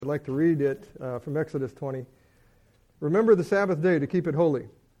I'd like to read it from Exodus 20. Remember the Sabbath day to keep it holy.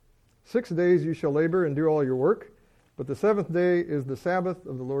 6 days you shall labor and do all your work, but the seventh day is the Sabbath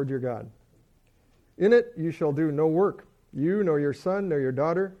of the Lord your God. In it you shall do no work, you, nor your son, nor your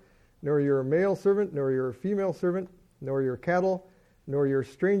daughter, nor your male servant, nor your female servant, nor your cattle, nor your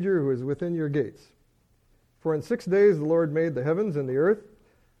stranger who is within your gates. For in 6 days the Lord made the heavens and the earth,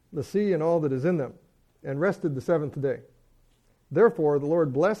 the sea and all that is in them, and rested the seventh day. Therefore the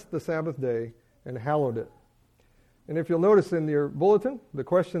Lord blessed the Sabbath day and hallowed it. And if you'll notice in your bulletin, the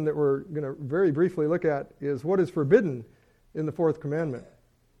question that we're going to very briefly look at is what is forbidden in the fourth commandment?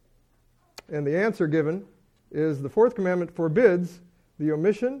 And the answer given is the fourth commandment forbids the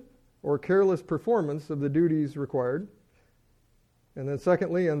omission or careless performance of the duties required. And then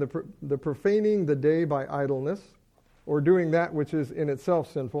secondly, and the profaning the day by idleness, or doing that which is in itself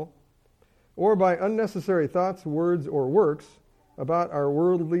sinful, or by unnecessary thoughts, words, or works about our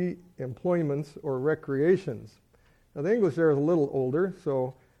worldly employments or recreations. Now the English there is a little older,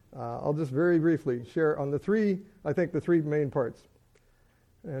 so I'll just very briefly share on the three main parts.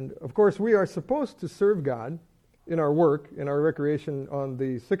 And of course we are supposed to serve God in our work, in our recreation on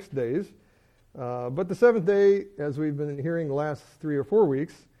the 6 days. But the seventh day, as we've been hearing the last 3 or 4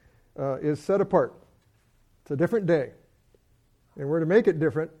 weeks, is set apart. It's a different day. And we're to make it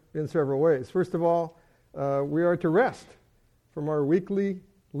different in several ways. First of all, we are to rest from our weekly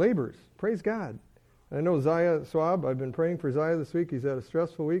labors. Praise God. I know Zaya Swab, I've been praying for Zaya this week. He's had a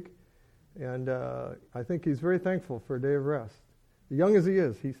stressful week. And I think he's very thankful for a day of rest. Young as he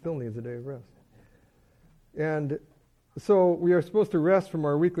is, he still needs a day of rest. And so we are supposed to rest from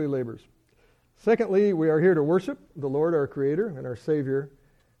our weekly labors. Secondly, we are here to worship the Lord, our Creator, and our Savior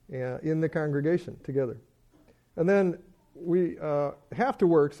in the congregation together. And then we have to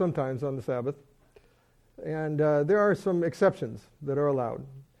work sometimes on the Sabbath. And there are some exceptions that are allowed.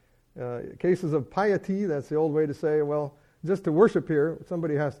 Cases of piety, that's the old way to say, well, just to worship here,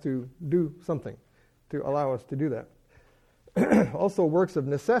 somebody has to do something to allow us to do that. Also, works of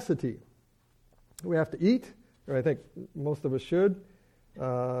necessity. We have to eat, or I think most of us should.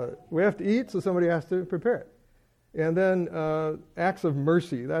 We have to eat, so somebody has to prepare it. And then acts of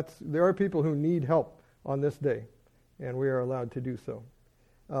mercy. There are people who need help on this day, and we are allowed to do so.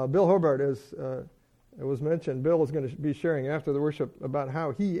 Bill Hobart, as it was mentioned, Bill is going to be sharing after the worship about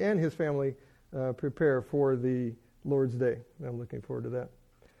how he and his family prepare for the Lord's Day. I'm looking forward to that.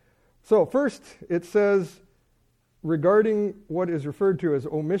 So first, it says regarding what is referred to as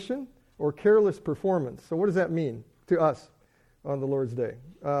omission or careless performance. So what does that mean to us on the Lord's Day?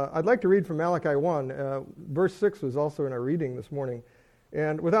 I'd like to read from Malachi 1. Verse 6 was also in our reading this morning.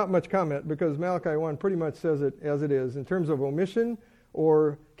 And without much comment, because Malachi 1 pretty much says it as it is in terms of omission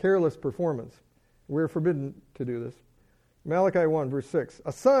or careless performance. We're forbidden to do this. Malachi 1, verse 6.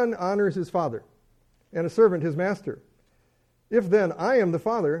 A son honors his father, and a servant his master. If then I am the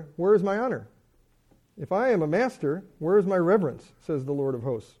father, where is my honor? If I am a master, where is my reverence, says the Lord of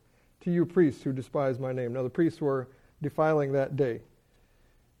hosts, to you priests who despise my name. Now the priests were defiling that day.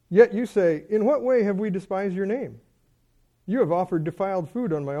 Yet you say, in what way have we despised your name? You have offered defiled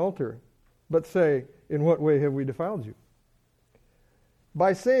food on my altar, but say, in what way have we defiled you?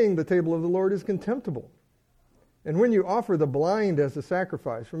 By saying the table of the Lord is contemptible. And when you offer the blind as a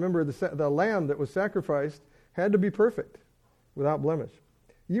sacrifice, remember the lamb that was sacrificed had to be perfect, without blemish.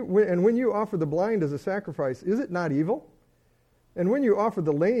 And when you offer the blind as a sacrifice, is it not evil? And when you offer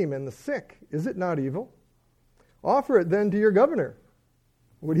the lame and the sick, is it not evil? Offer it then to your governor.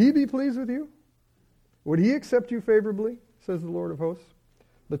 Would he be pleased with you? Would he accept you favorably, says the Lord of hosts?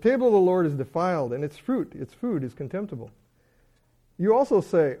 The table of the Lord is defiled, and its food is contemptible. You also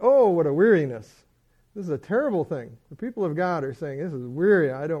say, oh, what a weariness. This is a terrible thing. The people of God are saying, this is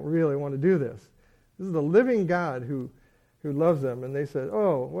weary. I don't really want to do this. This is the living God who loves them. And they said,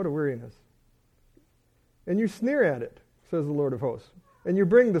 oh, what a weariness. And you sneer at it, says the Lord of hosts. And you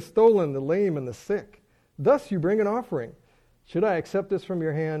bring the stolen, the lame, and the sick. Thus you bring an offering. Should I accept this from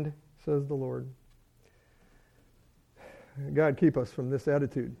your hand, says the Lord. God keep us from this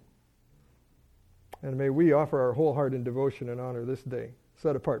attitude. And may we offer our whole heart in devotion and honor this day,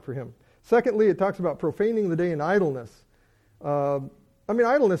 set apart for Him. Secondly, it talks about profaning the day in idleness.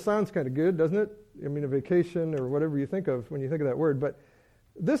 Idleness sounds kind of good, doesn't it? A vacation or whatever you think of when you think of that word. But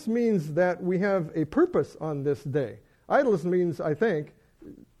this means that we have a purpose on this day. Idleness means, I think,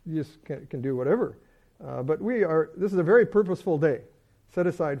 you just can do whatever. But this is a very purposeful day set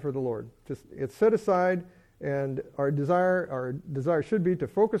aside for the Lord. It's set aside, and our desire should be to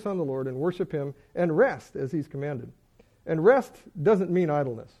focus on the Lord and worship Him and rest as He's commanded. And rest doesn't mean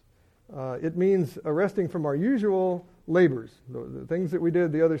idleness. It means resting from our usual labors, the things that we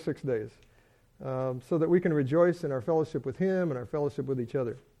did the other 6 days, so that we can rejoice in our fellowship with Him and our fellowship with each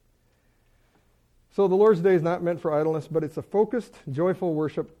other. So the Lord's Day is not meant for idleness, but it's a focused, joyful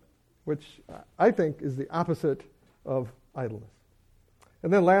worship, which I think is the opposite of idleness.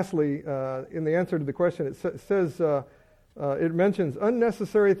 And then lastly, in the answer to the question, it mentions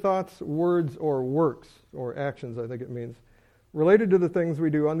unnecessary thoughts, words, or works, or actions, I think it means, related to the things we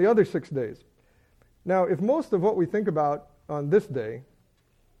do on the other 6 days. Now, if most of what we think about on this day,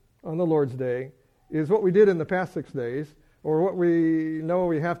 on the Lord's Day, is what we did in the past 6 days, or what we know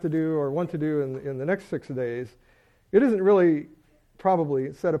we have to do or want to do in the next 6 days, it isn't really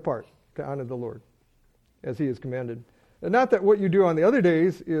probably set apart to honor the Lord as He has commanded. And not that what you do on the other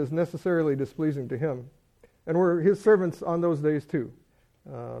days is necessarily displeasing to Him, and we're His servants on those days too.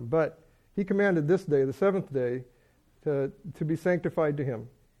 But He commanded this day, the seventh day, to be sanctified to Him.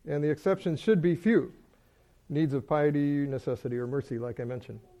 And the exceptions should be few. Needs of piety, necessity, or mercy, like I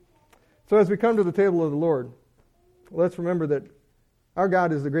mentioned. So as we come to the table of the Lord, let's remember that our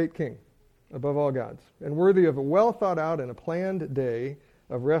God is the great King above all gods, and worthy of a well thought out and a planned day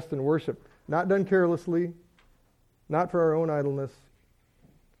of rest and worship, not done carelessly, not for our own idleness,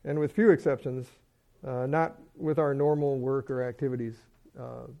 and with few exceptions, not with our normal work or activities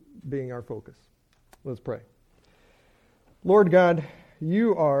being our focus. Let's pray. Lord God,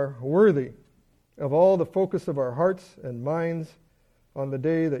 You are worthy of all the focus of our hearts and minds on the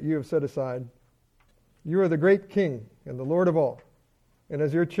day that You have set aside. You are the great King and the Lord of all. And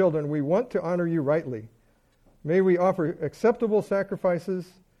as Your children, we want to honor You rightly. May we offer acceptable sacrifices,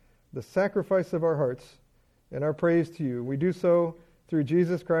 the sacrifice of our hearts, and our praise to You. We do so through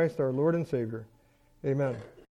Jesus Christ, our Lord and Savior. Amen.